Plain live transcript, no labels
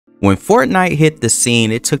When Fortnite hit the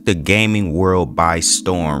scene, it took the gaming world by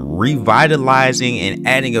storm, revitalizing and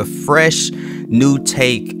adding a fresh new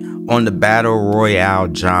take on the battle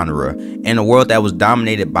royale genre in a world that was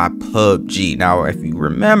dominated by PUBG. Now, if you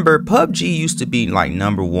remember, PUBG used to be like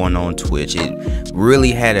 #1 on Twitch. It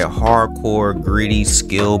really had a hardcore, gritty,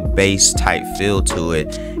 skill-based type feel to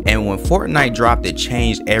it. And when Fortnite dropped, it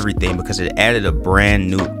changed everything because it added a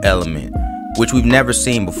brand new element, which we've never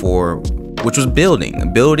seen before, which was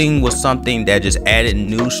building. Building was something that just added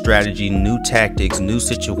new strategy, new tactics, new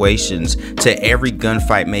situations to every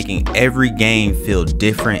gunfight, making every game feel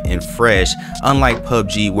different and fresh, unlike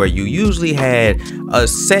PUBG, where you usually had a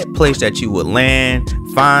set place that you would land,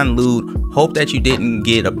 find loot, hope that you didn't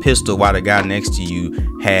get a pistol while the guy next to you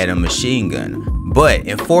had a machine gun. But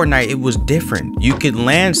in Fortnite, it was different. You could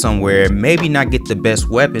land somewhere, maybe not get the best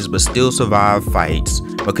weapons, but still survive fights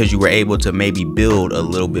because you were able to maybe build a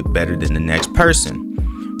little bit better than the next person.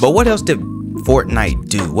 But what else did Fortnite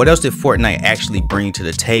do? What else did Fortnite actually bring to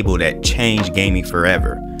the table that changed gaming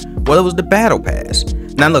forever? Well, it was the battle pass.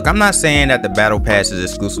 Now look, I'm not saying that the battle pass is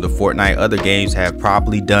exclusive to Fortnite. Other games have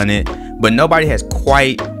probably done it, but nobody has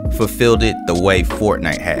quite fulfilled it the way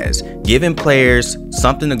Fortnite has, giving players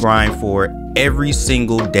something to grind for every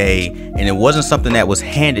single day. And it wasn't something that was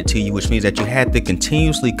handed to you, which means that you had to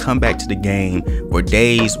continuously come back to the game for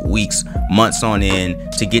days, weeks, months on end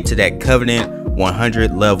to get to that Covenant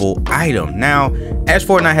 100 level item. Now, as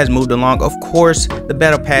Fortnite has moved along, of course, the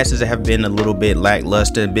battle passes have been a little bit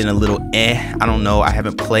lackluster, been a little I don't know, I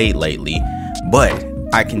haven't played lately, but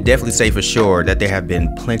I can definitely say for sure that there have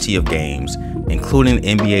been plenty of games, including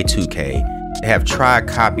NBA 2K, that have tried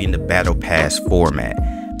copying the battle pass format,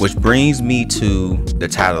 which brings me to the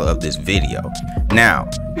title of this video. Now,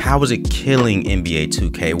 how is it killing NBA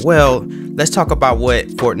 2K? Well, let's talk about what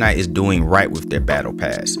Fortnite is doing right with their battle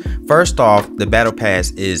pass. First off, the battle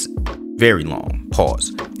pass is very long.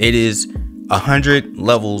 Pause. It is 100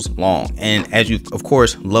 levels long, and as you of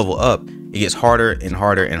course level up, it gets harder and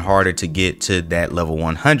harder and harder to get to that level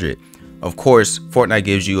 100. Of course, Fortnite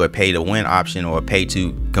gives you a pay to win option or a pay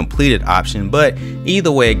to complete it option, but either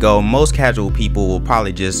way it go, most casual people will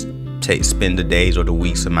probably just spend the days or the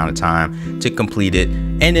weeks amount of time to complete it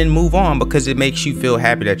and then move on, because it makes you feel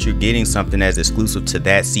happy that you're getting something that's exclusive to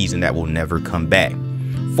that season that will never come back.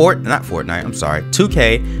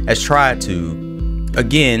 2K has tried to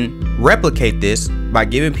again replicate this by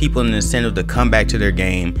giving people an incentive to come back to their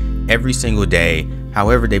game every single day.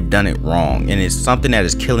 However, they've done it wrong, and it's something that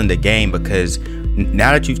is killing the game, because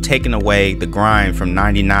now that you've taken away the grind from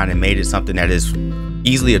 99 and made it something that is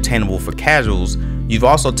easily attainable for casuals, you've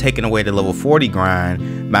also taken away the level 40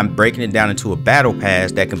 grind by breaking it down into a battle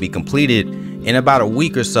pass that can be completed in about a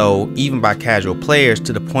week or so, even by casual players,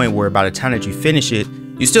 to the point where by the time that you finish it,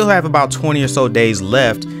 you still have about 20 or so days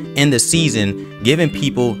left in the season, giving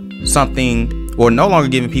people something, or no longer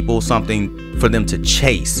giving people something for them to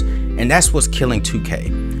chase. And that's what's killing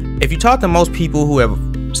 2K. If you talk to most people who have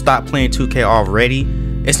stopped playing 2K already,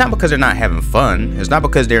 it's not because they're not having fun. It's not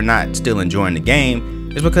because they're not still enjoying the game.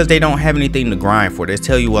 It's because they don't have anything to grind for. They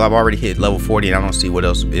tell you, well, I've already hit level 40 and I don't see what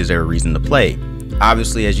else is there a reason to play.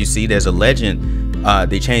 Obviously, as you see, there's a legend.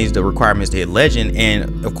 They changed the requirements to hit legend,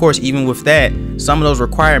 and of course, even with that, some of those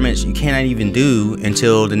requirements you cannot even do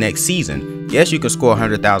until the next season. Yes, you can score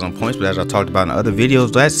 100,000 points, but as I talked about in other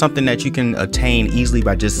videos, that's something that you can attain easily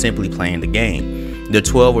by just simply playing the game. The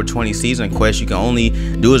 12 or 20 season quests, you can only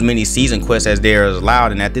do as many season quests as there is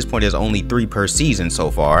allowed, and at this point there's only 3 per season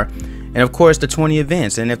so far. And of course the 20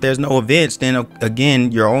 events, and if there's no events, then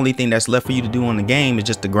again, your only thing that's left for you to do on the game is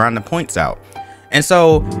just to grind the points out. And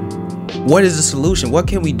so what is the solution? What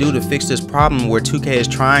can we do to fix this problem where 2K is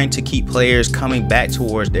trying to keep players coming back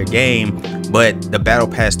towards their game, but the battle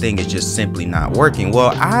pass thing is just simply not working?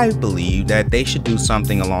 Well, I believe that they should do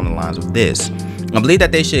something along the lines of this. I believe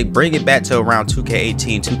that they should bring it back to around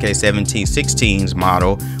 2K18, 2K17, 16's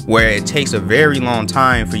model, where it takes a very long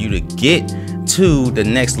time for you to get to the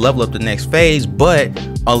next level up, the next phase, but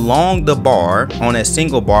along the bar, on a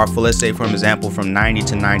single bar, for let's say, for example, from 90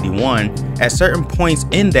 to 91, at certain points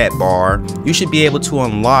in that bar, you should be able to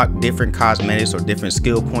unlock different cosmetics or different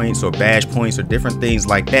skill points or badge points or different things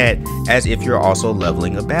like that, as if you're also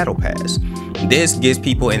leveling a battle pass. This gives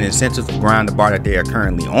people an incentive to grind the bar that they are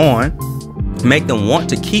currently on, make them want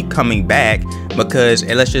to keep coming back, because,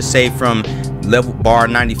 and let's just say from level bar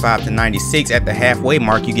 95 to 96, at the halfway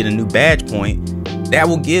mark you get a new badge point. that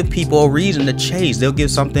will give people a reason to chase. They'll give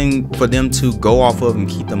something for them to go off of and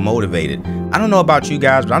keep them motivated. I don't know about you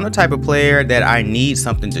guys, but I'm the type of player that I need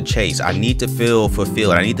something to chase. I need to feel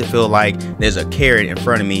fulfilled. I need to feel like there's a carrot in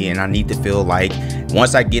front of me, and I need to feel like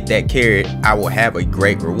once I get that carrot, I will have a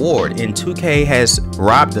great reward. And 2K has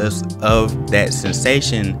robbed us of that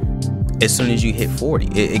sensation. As soon as you hit 40,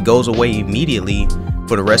 it goes away immediately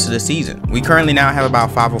for the rest of the season. We currently now have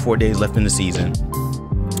about 5 or 4 days left in the season,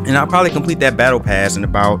 and I'll probably complete that battle pass in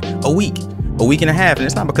about a week and a half. And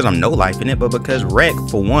it's not because I'm no life in it, but because Rec,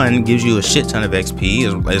 for one, gives you a shit ton of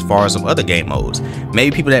XP as far as some other game modes.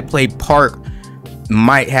 Maybe people that play Park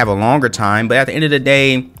might have a longer time, but at the end of the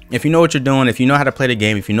day, if you know what you're doing, if you know how to play the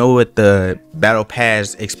game, if you know what the battle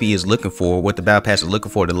pass XP is looking for, what the battle pass is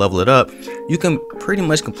looking for to level it up, you can pretty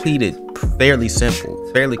much complete it fairly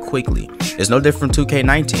simple, fairly quickly. It's no different from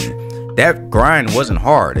 2K19. That grind wasn't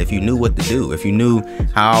hard if you knew what to do, if you knew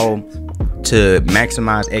how to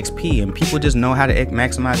maximize XP, and people just know how to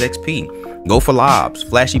maximize XP. Go for lobs,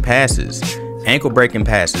 flashy passes, ankle breaking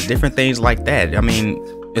passes, different things like that. I mean,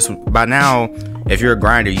 it's by now, if you're a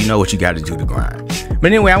grinder, you know what you got to do to grind. But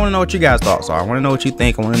anyway, I want to know what you guys' thoughts are. I want to know what you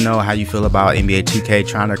think. I want to know how you feel about NBA 2K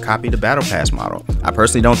trying to copy the battle pass model. I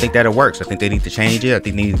personally don't think that it works. I think they need to change it. I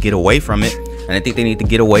think they need to get away from it, and I think they need to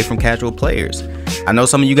get away from casual players. I know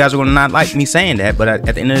some of you guys are going to not like me saying that, but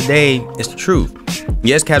at the end of the day, it's the truth.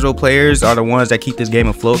 Yes, casual players are the ones that keep this game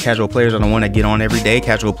afloat. Casual players are the ones that get on every day.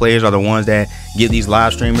 Casual players are the ones that give these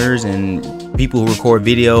live streamers and people who record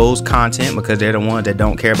videos content, because they're the ones that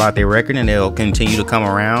don't care about their record, and they'll continue to come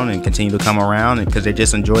around and continue to come around, and because they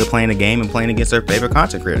just enjoy playing the game and playing against their favorite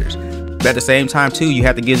content creators. But at the same time too, you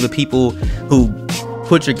have to give the people who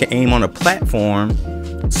put your game on a platform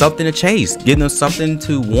something to chase, give them something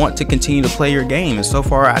to want to continue to play your game. And so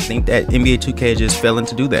far, I think that NBA 2K just failing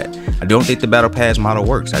to do that. I don't think the battle pass model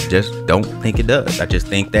works. I just don't think it does. I just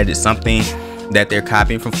think that it's something that they're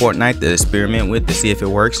copying from Fortnite to experiment with to see if it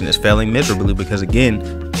works, and it's failing miserably because, again,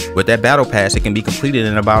 with that battle pass, it can be completed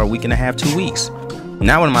in about a week and a half, 2 weeks.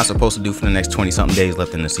 Now what am I supposed to do for the next 20 something days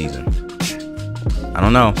left in the season? I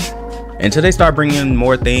don't know. Until they start bringing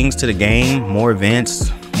more things to the game, more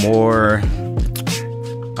events, more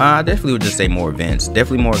I definitely would just say more events.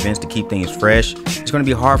 Definitely more events to keep things fresh. It's going to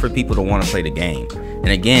be hard for people to want to play the game. And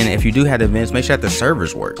again, if you do have events, make sure that the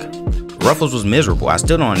servers work. Ruffles was miserable. I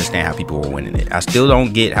still don't understand how people were winning it. I still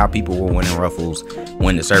don't get how people were winning Ruffles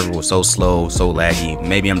when the server was so slow, so laggy.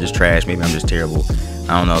 Maybe I'm just trash. Maybe I'm just terrible.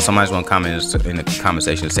 I don't know. Somebody's going to comment in the comment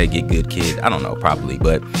section and say, get good, kid. I don't know, probably.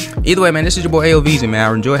 But either way, man, this is your boy Cdotveezy, man.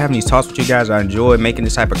 I enjoy having these talks with you guys. I enjoy making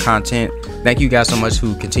this type of content. Thank you guys so much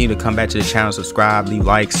who continue to come back to the channel, subscribe, leave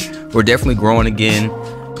likes. We're definitely growing again.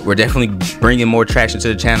 We're definitely bringing more traction to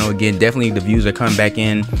the channel again. Definitely the views are coming back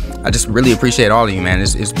in. I just really appreciate all of you, man.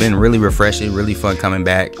 It's been really refreshing, really fun coming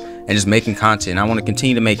back and just making content. I want to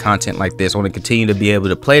continue to make content like this. I want to continue to be able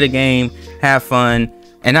to play the game, have fun,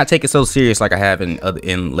 and not take it so serious like I have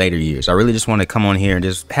in later years. I really just want to come on here and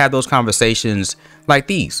just have those conversations like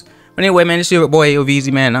these. But anyway, man, this is your boy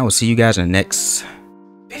Cdotveezy, man. I will see you guys in the next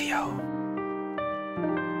video.